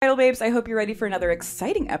Bridal Babes, I hope you're ready for another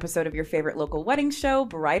exciting episode of your favorite local wedding show,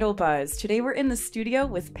 Bridal Buzz. Today we're in the studio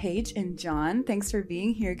with Paige and John. Thanks for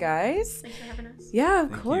being here, guys. Thanks for having us. Yeah,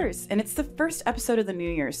 of course. And it's the first episode of the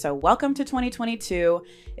new year, so welcome to 2022.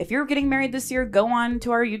 If you're getting married this year, go on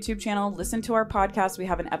to our YouTube channel, listen to our podcast. We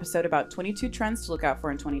have an episode about 22 trends to look out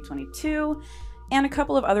for in 2022. And a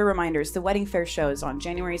couple of other reminders. The Wedding Fair show is on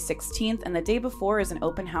January 16th, and the day before is an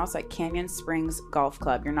open house at Canyon Springs Golf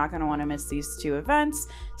Club. You're not going to want to miss these two events.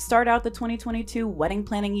 Start out the 2022 wedding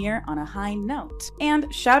planning year on a high note.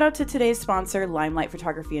 And shout out to today's sponsor, Limelight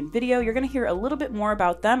Photography and Video. You're going to hear a little bit more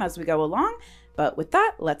about them as we go along. But with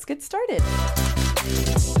that, let's get started.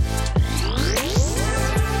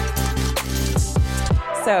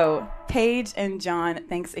 So, Paige and John,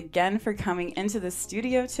 thanks again for coming into the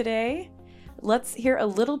studio today. Let's hear a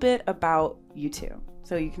little bit about you two.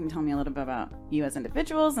 So you can tell me a little bit about you as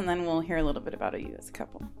individuals, and then we'll hear a little bit about you as a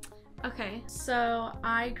couple. Okay, so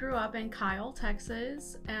I grew up in Kyle,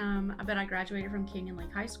 Texas, but I graduated from Canyon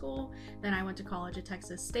Lake High School. Then I went to college at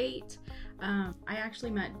Texas State. I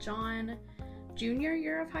actually met John junior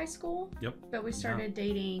year of high school. Yep. But we started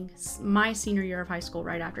dating my senior year of high school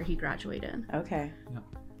right after he graduated. Okay. Yep.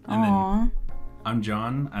 Aww. Then I'm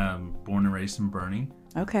John, born and raised in Boerne.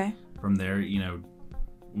 Okay. From there,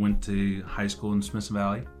 went to high school in Smiths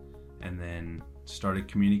Valley and then started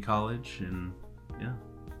community college and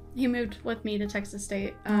He moved with me to Texas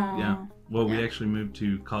State. We actually moved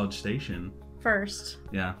to College Station. First.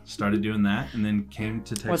 Yeah, started doing that and then came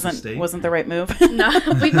to Texas State. Wasn't the right move. No,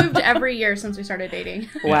 we moved every year since we started dating.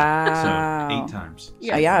 Wow. So 8 times.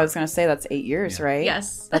 Yeah, I was going to say that's 8 years, right?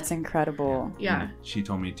 Yes. That's incredible. Yeah. And she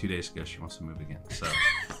told me 2 days ago she wants to move again. So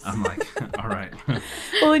I'm like, all right.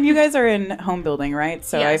 Well, and you guys are in home building, right?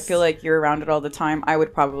 So Yes. I feel like you're around it all the time. I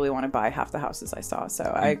would probably want to buy half the houses I saw. So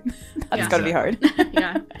that's got to be hard.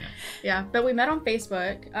 Yeah. But we met on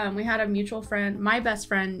Facebook. We had a mutual friend. My best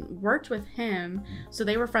friend worked with him. So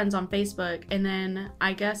they were friends on Facebook. And then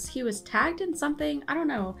I guess he was tagged in something. I don't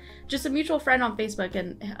know. Just a mutual friend on Facebook.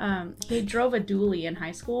 And he drove a dually in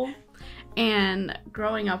high school. And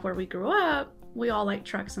growing up where we grew up, we all like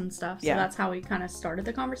trucks and stuff. So that's how we kind of started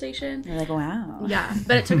the conversation. You're like, wow. Yeah.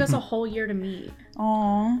 But it took us a whole year to meet.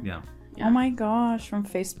 Aw. Yeah. Oh my gosh. From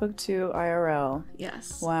Facebook to IRL.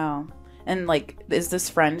 Yes. Wow. And is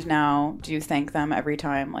this friend now, do you thank them every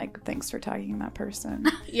time? Like, thanks for tagging that person.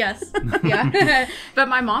 Yes. Yeah. But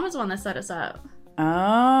my mom is the one that set us up.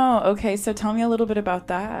 Oh, okay. So tell me a little bit about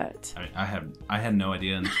that. I had no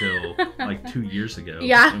idea until like 2 years ago.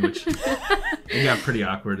 Yeah. In which it got pretty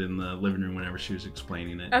awkward in the living room whenever she was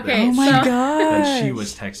explaining it. Okay. Oh my gosh. That she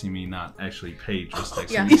was texting me, not actually Paige was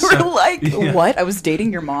texting me. You were like, what? I was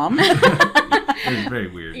dating your mom? It was very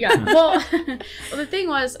weird. Yeah. Well, the thing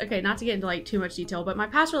was, okay, not to get into like too much detail, but my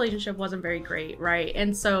past relationship wasn't very great, right?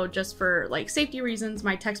 And so just for like safety reasons,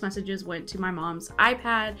 my text messages went to my mom's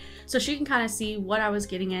iPad so she can kind of see what I was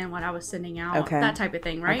getting in, what I was sending out, that type of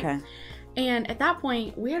thing, right? Okay. And at that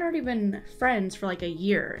point, we had already been friends for like a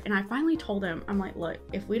year. And I finally told him, I'm like, look,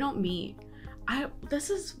 if we don't meet,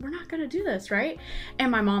 we're not going to do this, right? And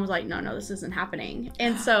my mom was like, no, this isn't happening.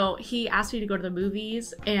 And so he asked me to go to the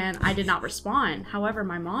movies and I did not respond. However,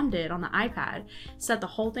 my mom did on the iPad, set the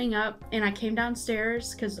whole thing up. And I came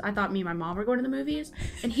downstairs because I thought me and my mom were going to the movies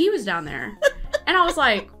and he was down there. And I was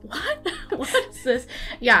like, what? What is this?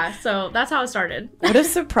 Yeah, so that's how it started. What a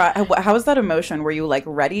surprise. How was that emotion? Were you like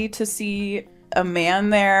ready to see a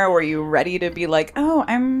man there? Were you ready to be like, oh,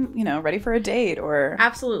 I'm, ready for a date? Or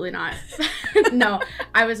Absolutely not. No,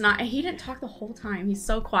 I was not. He didn't talk the whole time. He's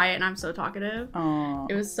so quiet and I'm so talkative. Oh.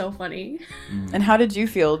 It was so funny. And how did you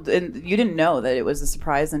feel? And you didn't know that it was a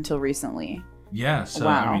surprise until recently. Yeah, so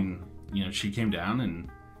wow. I mean, she came down and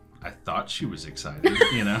I thought she was excited,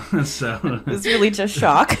 so it was really just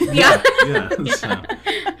shock. Yeah. So.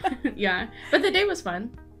 Yeah, but the day was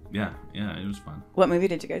fun. Yeah, it was fun. What movie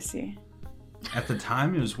did you guys see? At the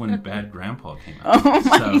time, it was when Bad Grandpa came out. Oh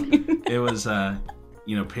my. So it was,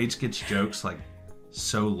 Paige gets jokes like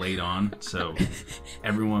so late on, so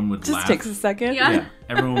everyone would laugh. Just takes a second. Yeah.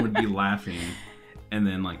 Everyone would be laughing. And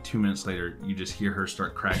then, 2 minutes later, you just hear her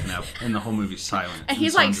start cracking up, and the whole movie's silent. And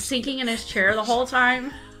he's sinking in his chair the whole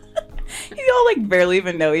time. You all barely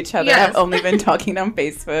even know each other. Yes. Have only been talking on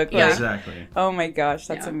Facebook. Yeah. Exactly. Oh my gosh,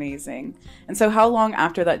 that's amazing. And so how long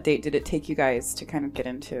after that date did it take you guys to kind of get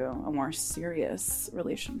into a more serious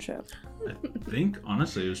relationship? I think,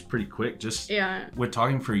 honestly, it was pretty quick. Just with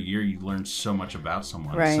talking for a year, you learn so much about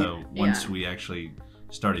someone. Right. So once we actually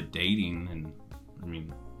started dating, and I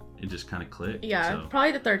mean, it just kind of clicked. Yeah, So,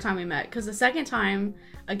 probably the third time we met. Because the second time,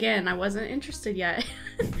 again, I wasn't interested yet.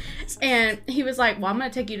 And he was like, well, I'm going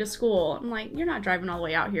to take you to school. I'm like, you're not driving all the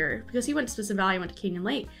way out here. Because he went to Smithson Valley, I went to Canyon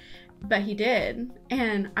Lake. But he did.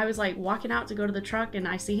 And I was like walking out to go to the truck, and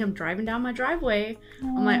I see him driving down my driveway.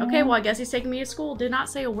 I'm like, okay, well, I guess he's taking me to school. Did not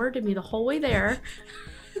say a word to me the whole way there.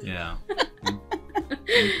 yeah.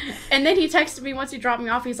 And then he texted me once he dropped me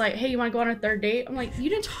off. He's like, hey, you want to go on a third date? I'm like, you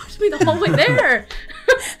didn't talk to me the whole way there.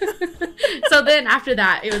 So then after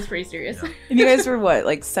that, it was pretty serious. Yeah. And you guys were what,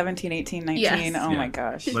 like 17, 18, 19? Yes. Oh Yeah. my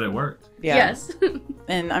gosh. But it worked. Yeah. Yes.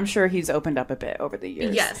 And I'm sure he's opened up a bit over the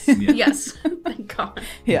years. Yes. Yeah. Yes. Thank God.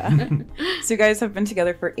 Yeah. So you guys have been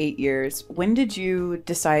together for 8 years. When did you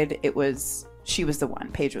decide she was the one,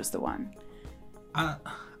 Paige was the one? I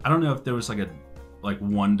don't know if there was like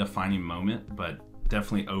one defining moment, but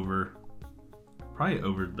definitely probably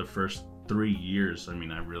over the first 3 years. I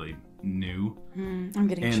mean, I really knew. I'm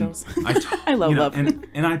getting And chills. I I love love. and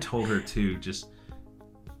I told her too, just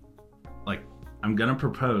like, I'm gonna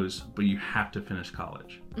propose, but you have to finish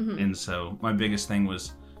college. Mm-hmm. And so my biggest thing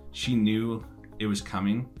was, she knew it was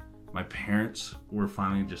coming. My parents were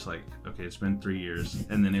finally just like, okay, it's been 3 years,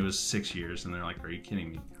 and then it was 6 years, and they're like, are you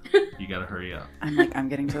kidding me? You gotta hurry up. I'm like, I'm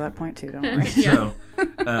getting to that point too, don't worry. Yeah.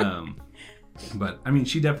 So, but I mean,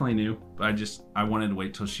 she definitely knew. But I wanted to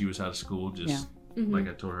wait till she was out of school. Just Mhm. like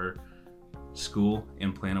I told her, school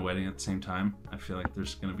and plan a wedding at the same time. I feel like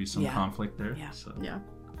there's going to be some Yeah. conflict there. Yeah. So. Yeah.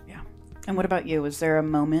 And what about you? Was there a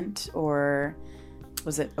moment, or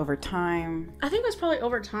was it over time? I think it was probably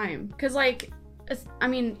over time. Because, like, I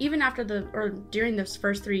mean, even after during those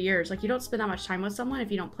first 3 years, like, you don't spend that much time with someone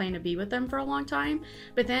if you don't plan to be with them for a long time.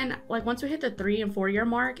 But then, like, once we hit the 3 and 4 year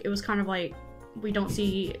mark, it was kind of like, we don't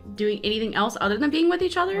see doing anything else other than being with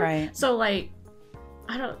each other. Right. So, like,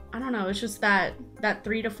 I don't know. It's just that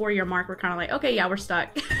 3 to 4 year mark, we're kind of like, okay, yeah, we're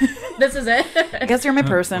stuck. This is it. I guess you're my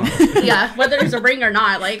person. Yeah, whether there's a ring or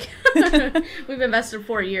not, like, we've invested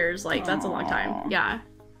 4 years. Like, that's a long time. Yeah.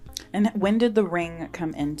 And when did the ring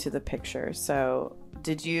come into the picture? So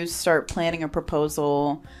did you start planning a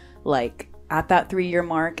proposal like at that 3 year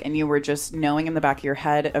mark, and you were just knowing in the back of your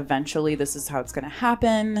head, eventually this is how it's going to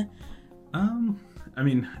happen? I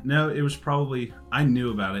mean, no, it was probably, I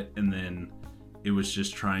knew about it, and then it was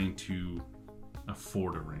just trying to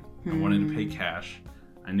afford a ring. I wanted to pay cash.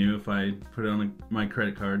 I knew if I put it on my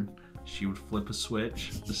credit card, she would flip a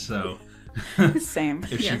switch. So Same.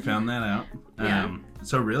 if she Yeah. found that out. Yeah.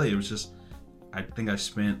 So really, it was just, I think I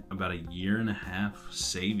spent about 1.5 years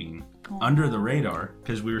saving under the radar,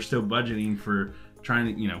 because we were still budgeting for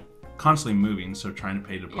trying to, constantly moving, so trying to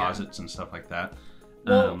pay deposits and stuff like that.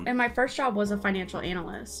 Well, and my first job was a financial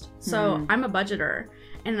analyst. So I'm a budgeter.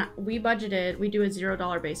 And we do a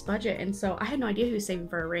 $0 based budget. And so I had no idea he was saving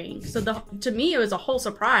for a ring. So to me, it was a whole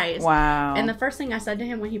surprise. Wow. And the first thing I said to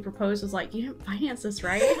him when he proposed was like, you didn't finance this,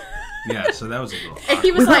 right? Yeah, so that was a little And hard.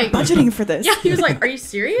 he was We're like, not budgeting for this. yeah, he was like, are you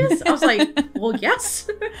serious? I was like, well, yes.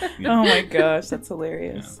 Oh my gosh, that's Yeah,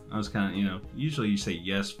 hilarious. I was kind of, usually you say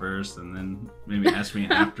yes first and then maybe ask me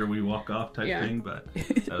after we walk off type Yeah. thing, but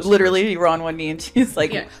that was Literally, you were on one knee, and she's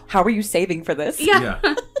like, Yeah. "How are you saving for this?" Yeah.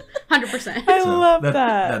 Yeah. 100%. I So love that.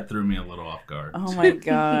 that. That threw me a little off guard. Oh my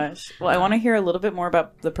gosh. Well, I want to hear a little bit more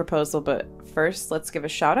about the proposal, but first, let's give a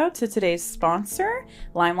shout out to today's sponsor,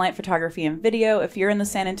 Limelight Photography and Video. If you're in the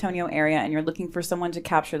San Antonio area and you're looking for someone to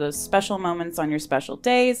capture those special moments on your special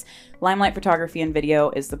days, Limelight Photography and Video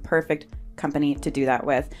is the perfect company to do that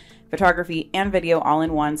with. Photography and video all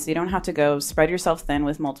in one, so you don't have to go spread yourself thin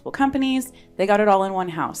with multiple companies. They got it all in one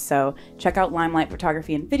house. So check out Limelight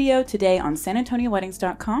Photography and Video today on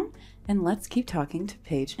sanantonioweddings.com, and let's keep talking to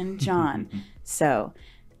Paige and John. So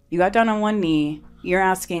you got down on one knee. You're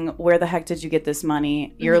asking, where the heck did you get this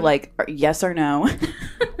money? You're like, yes or no?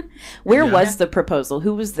 Where Yeah. was the proposal?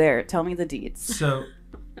 Who was there? Tell me the deeds. So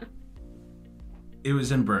it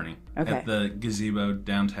was in Bernie Okay. at the gazebo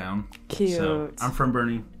downtown. Cute. So I'm from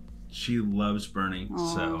Bernie. She loves Bernie,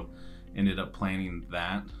 Aw. so ended up planning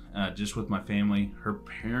that just with my family. Her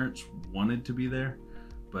parents wanted to be there,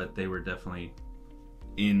 but they were definitely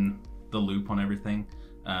in the loop on everything.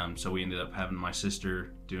 So we ended up having my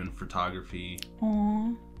sister doing photography.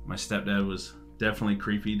 Aw. My stepdad was definitely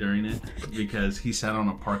creepy during it because he sat on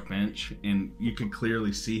a park bench and you could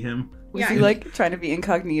clearly see him. Was Yeah. he like trying to be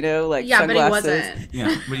incognito, like Yeah, but he sunglasses? wasn't.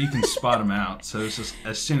 Yeah, but you can spot him out. So it's just,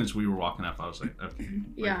 as soon as we were walking up, I was like, okay. like,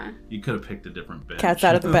 Yeah. You could have picked a different bench. Cat's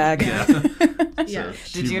out of the bag. Yeah. Yeah.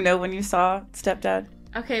 Did you know when you saw stepdad?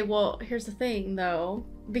 Okay, well, here's the thing, though.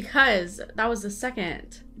 Because that was the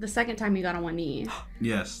second time he got on one knee.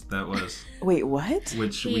 Yes, that was. Wait, what?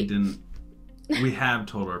 Which He- we didn't. We have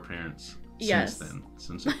told our parents. Yes.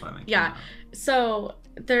 Since I finally Yeah. came out. So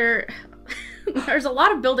there's a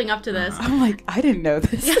lot of building up to this. Uh-huh. I'm like, I didn't know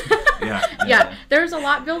this. Yeah, there's a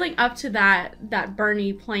lot building up to that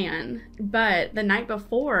Bernie plan. But the night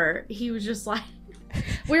before, he was just like,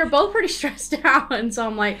 we were both pretty stressed out, and so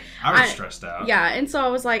I'm like, I was stressed out. Yeah, and so I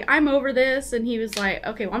was like, I'm over this, and he was like,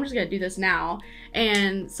 okay, well, I'm just gonna do this now,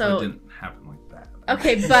 and so It didn't happen like that.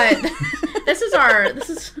 Okay, but this is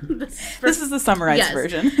the summarized Yes.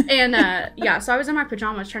 version. And so I was in my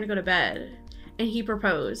pajamas trying to go to bed, and he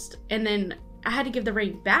proposed, and then I had to give the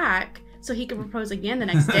ring back so he could propose again the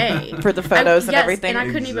next day For the photos and everything. and I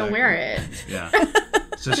couldn't even wear it. Yeah.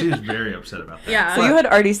 So she was very upset about that. Yeah. So you had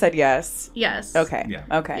already said yes. Yes. Okay. Yeah.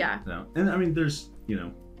 Okay. Yeah. So, and I mean, there's,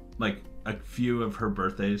 like a few of her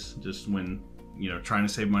birthdays, just when, trying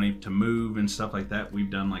to save money to move and stuff like that.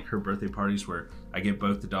 We've done like her birthday parties where I get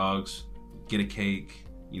both the dogs, get a cake,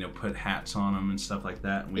 put hats on them and stuff like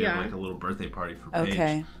that. And we have like a little birthday party for Paige.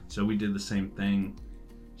 Okay. So we did the same thing.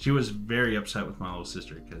 She was very upset with my little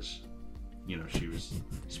sister because, she was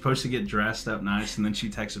supposed to get dressed up nice, and then she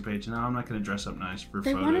texted Paige, no, I'm not going to dress up nice for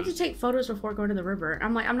They photos. wanted to take photos before going to the river.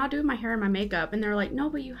 I'm like, I'm not doing my hair and my makeup. And they're like, no,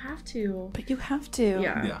 but you have to. But you have to.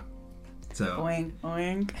 Yeah. Yeah. So Oink,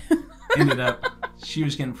 oink. ended up, she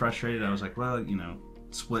was getting frustrated. I was like, well,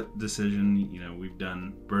 split decision. We've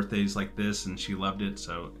done birthdays like this, and she loved it.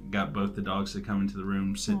 So got both the dogs to come into the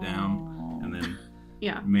room, sit down, and then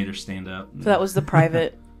made her stand up. So that was the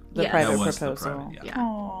private, Yes. private That was the proposal. private, Yeah.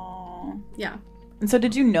 Aww. Yeah. And so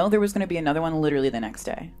did you know there was going to be another one literally the next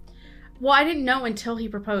day? Well, I didn't know until he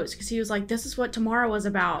proposed because he was like, this is what tomorrow was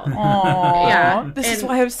about. Aww. Yeah. This is And-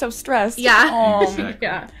 why I was so stressed. Yeah. Aw. Exactly.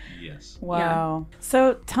 Yeah. Yes. Wow.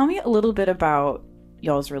 So tell me a little bit about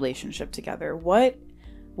y'all's relationship together. What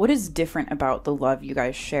is different about the love you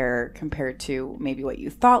guys share compared to maybe what you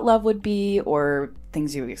thought love would be or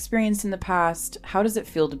things you've experienced in the past? How does it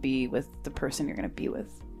feel to be with the person you're going to be with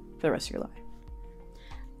for the rest of your life?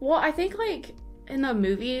 Well, I think like in the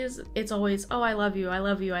movies, it's always, oh, I love you, I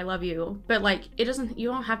love you, I love you. But like, you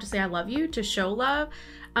don't have to say I love you to show love.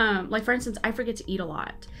 Like for instance, I forget to eat a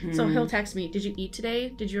lot. So he'll text me, did you eat today?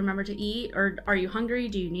 Did you remember to eat? Or are you hungry?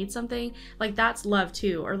 Do you need something? Like that's love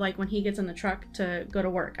too. Or like when he gets in the truck to go to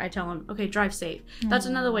work, I tell him, okay, drive safe. That's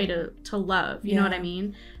another way to love. You know what I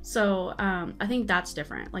mean? So I think that's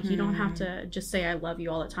different. Like you don't have to just say I love you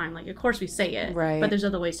all the time. Like of course we say it, Right. but there's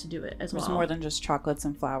other ways to do it as well. There's more than just chocolates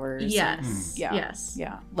and flowers. Yes. Yeah. Yes.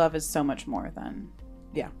 Yeah. Love is so much more than,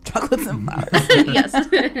 chocolates and flowers. Yes.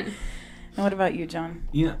 And what about you, John?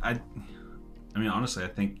 Yeah, I mean, honestly, I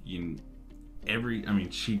think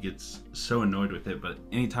she gets so annoyed with it, but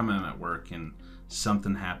anytime I'm at work and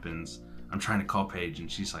something happens, I'm trying to call Paige, and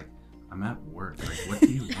she's like, I'm at work. Like, what do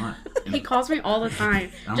you want? And He calls me all the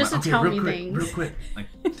time I'm just like, to okay, tell real me quick, things. Real quick. Like,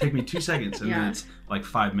 take me 2 seconds. And then Yeah. it's like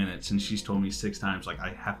 5 minutes, and she's told me 6 times, like, I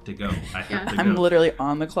have to go. I have to go. I'm literally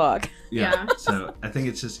on the clock. Yeah. Yeah. So I think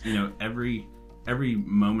it's just, every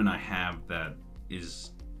moment I have that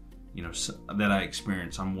is, that I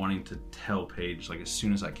experience, I'm wanting to tell Paige like as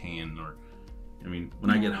soon as I can. Or, I mean, when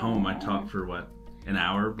I get home, I talk for an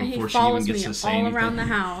hour And he before she even follows gets me to say all anything. around the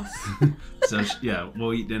house. So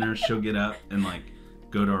we'll eat dinner. She'll get up and like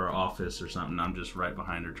go to our office or something. I'm just right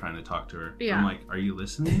behind her trying to talk to her. Yeah. I'm like, are you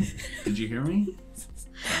listening? Did you hear me?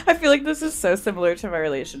 I feel like this is so similar to my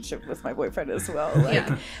relationship with my boyfriend as well. Like,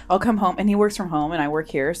 Yeah. I'll come home and he works from home and I work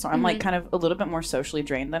here, so I'm like Mhm. kind of a little bit more socially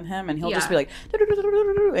drained than him, and he'll just Yeah. be like,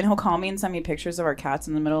 "Do-do-do-do-do-do," and he'll call me and send me pictures of our cats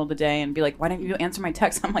in the middle of the day and be like, "Why didn't you answer my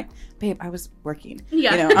text?" I'm like, "Babe, I was working.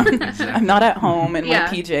 Yeah. You know, I'm not at home in Yeah. my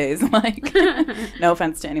PJs." Like, no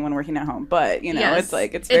offense to anyone working at home, but Yes. it's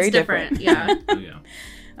like it's very different. Yeah. Oh,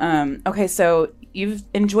 yeah. Okay, so you've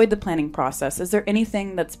enjoyed the planning process. Is there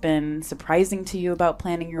anything that's been surprising to you about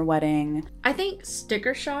planning your wedding? I think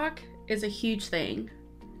sticker shock is a huge thing.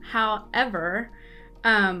 However,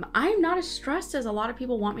 I'm not as stressed as a lot of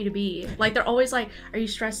people want me to be. Like they're always like, "Are you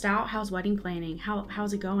stressed out? How's wedding planning?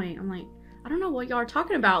 How's it going?" I'm like, I don't know what y'all are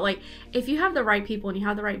talking about. Like, if you have the right people and you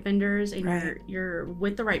have the right vendors and Right. you're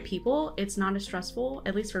with the right people, it's not as stressful,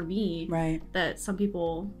 at least for me, Right. that some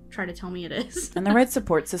people try to tell me it is. And the right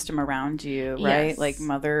support system around you, right? Yes. Like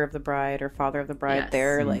mother of the bride or father of the bride, Yes.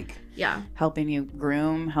 they're Mhm. like Yeah. helping you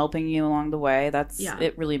groom, helping you along the way. Yeah.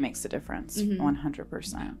 It really makes a difference. Mhm.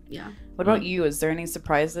 100%. Yeah. What about you? Is there any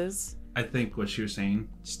surprises? I think what she was saying,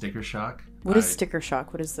 sticker shock. What is sticker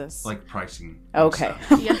shock? What is this? Like pricing. and Okay.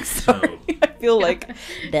 stuff. Yeah. Sorry. I feel like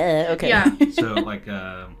duh. Okay. Yeah. So like,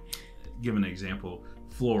 give an example,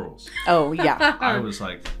 florals. Oh yeah. I was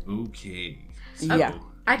like, okay. So Yeah.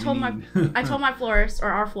 I told my florist or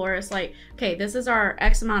our florist, like, okay, this is our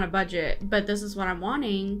X amount of budget, but this is what I'm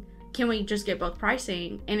wanting. can we just get both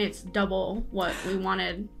pricing? And it's double what we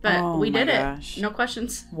wanted. But Oh we my did gosh. it. No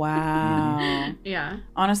questions. Wow. Yeah.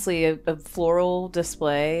 Honestly, a floral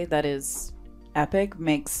display that is epic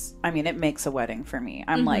makes a wedding for me.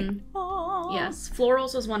 I'm like, oh. Yes.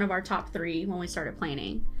 Florals was one of our top 3 when we started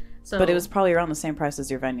planning. So, But it was probably around the same price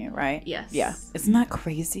as your venue, right? Yes. Yeah. Isn't that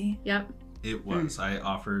crazy? Yep. It was. I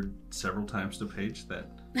offered several times to Paige that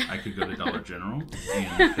I could go to Dollar General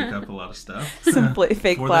and pick up a lot of stuff. Some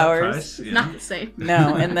fake for flowers. That price, yeah. Not the same.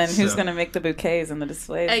 No, and then who's So- going to make the bouquets and the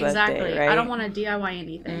displays Exactly. that day, right? I don't want to DIY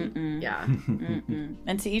anything. Mm-mm. Yeah. Mm-mm.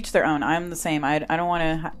 And to each their own. I'm the same. I don't want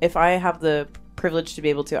to, if I have the privilege to be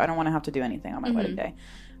able to, I don't want to have to do anything on my wedding day.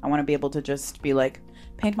 I want to be able to just be like,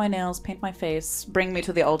 paint my nails, paint my face, bring me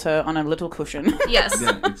to the altar on a little cushion. Yes.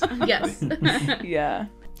 Yeah, exactly. Yes. Yeah.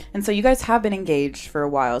 And so you guys have been engaged for a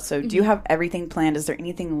while. So do you have everything planned? Is there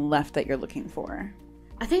anything left that you're looking for?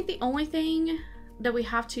 I think the only thing that we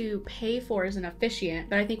have to pay for is an officiant,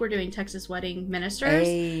 but I think we're doing Texas Wedding Ministers.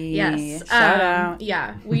 Hey, Yes. shout out.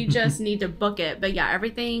 Yeah. We just need to book it. But yeah,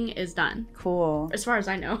 everything is done. Cool. As far as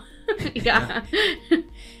I know. Yeah.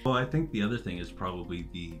 Well, I think the other thing is probably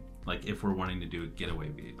if we're wanting to do a getaway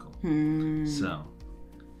vehicle. So,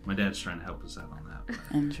 my dad's trying to help us out on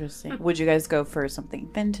that. Interesting. Would you guys go for something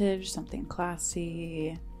vintage, something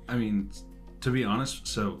classy? I mean, to be honest,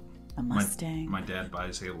 so A Mustang? my dad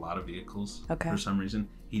buys a lot of vehicles Okay. for some reason.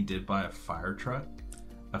 He did buy a fire truck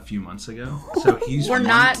a few months ago. So he's We're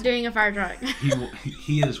not doing a fire truck.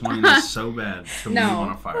 he is wanting us so bad to leave No.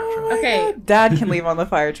 on a fire truck. Okay. Dad can leave on the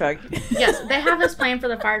fire truck. Yes, they have this plan for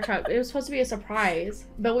the fire truck. It was supposed to be a surprise,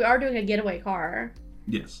 but we are doing a getaway car.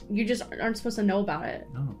 Yes. You just aren't supposed to know about it.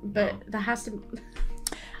 No. But that has to.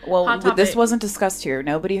 Well, Hot this topic. wasn't discussed here.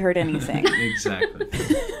 Nobody heard anything. Exactly.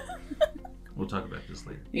 We'll talk about this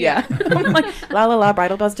later. Yeah. I'm like, la,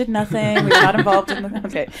 bridal bells did nothing. We were not involved in the...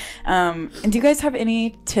 Okay. And do you guys have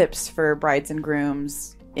any tips for brides and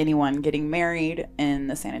grooms, anyone getting married in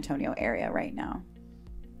the San Antonio area right now?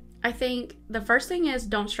 I think the first thing is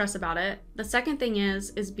don't stress about it. The second thing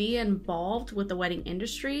is be involved with the wedding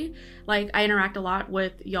industry. Like, I interact a lot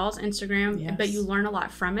with y'all's Instagram, Yes. but you learn a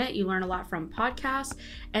lot from it. You learn a lot from podcasts.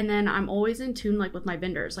 And then I'm always in tune, like, with my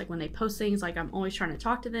vendors. Like, when they post things, like, I'm always trying to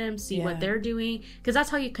talk to them, see Yeah. what they're doing. Because that's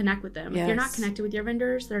how you connect with them. If you're not Yes. connected with your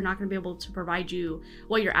vendors, they're not going to be able to provide you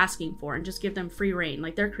what you're asking for and just give them free reign.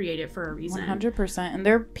 Like, they're creative for a reason. 100%. And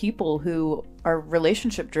they're people who are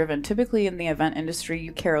relationship driven. Typically in the event industry,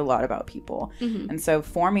 you care a lot about people. Mhm. And so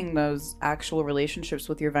forming those actual relationships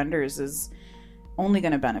with your vendors is only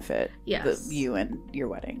going to benefit Yes. you and your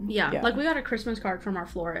wedding. Yeah, like we got a Christmas card from our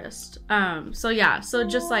florist. So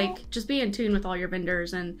just be in tune with all your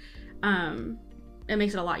vendors, and it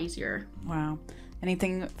makes it a lot easier. Wow.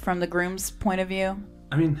 Anything from the groom's point of view?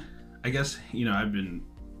 I mean, I guess, I've been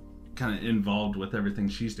kind of involved with everything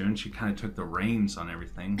she's doing. She kind of took the reins on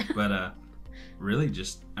everything. But really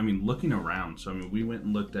just, looking around. So, we went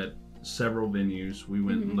and looked at several venues. We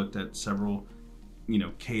went and looked at several,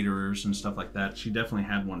 caterers and stuff like that. She definitely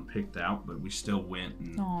had one picked out, but we still went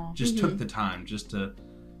and Aw. just took the time just to,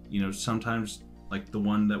 sometimes like the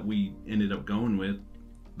one that we ended up going with,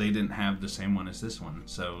 they didn't have the same one as this one.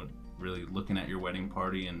 So really looking at your wedding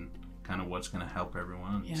party and kind of what's going to help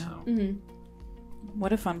everyone. Yeah. So. Mm-hmm.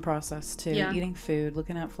 What a fun process too. Yeah. Eating food,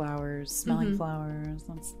 looking at flowers, smelling flowers.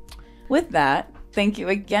 With that, thank you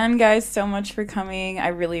again, guys, so much for coming. I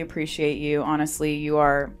really appreciate you. Honestly,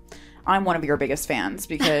 I'm one of your biggest fans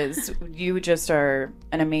because you just are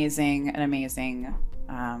an amazing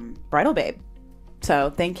bridal babe. So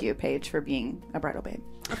thank you, Paige, for being a bridal babe.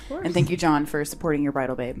 Of course. And thank you, John, for supporting your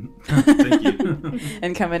bridal babe. Thank you.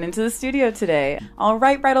 And coming into the studio today. All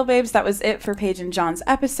right, bridal babes, that was it for Paige and John's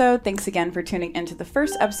episode. Thanks again for tuning into the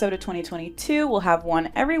first episode of 2022. We'll have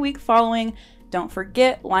one every week following. Don't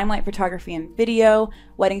forget, Limelight Photography and Video,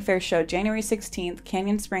 Wedding Fair Show January 16th,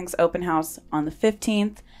 Canyon Springs Open House on the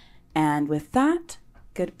 15th. And with that,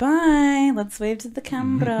 goodbye. Let's wave to the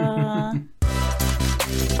camera.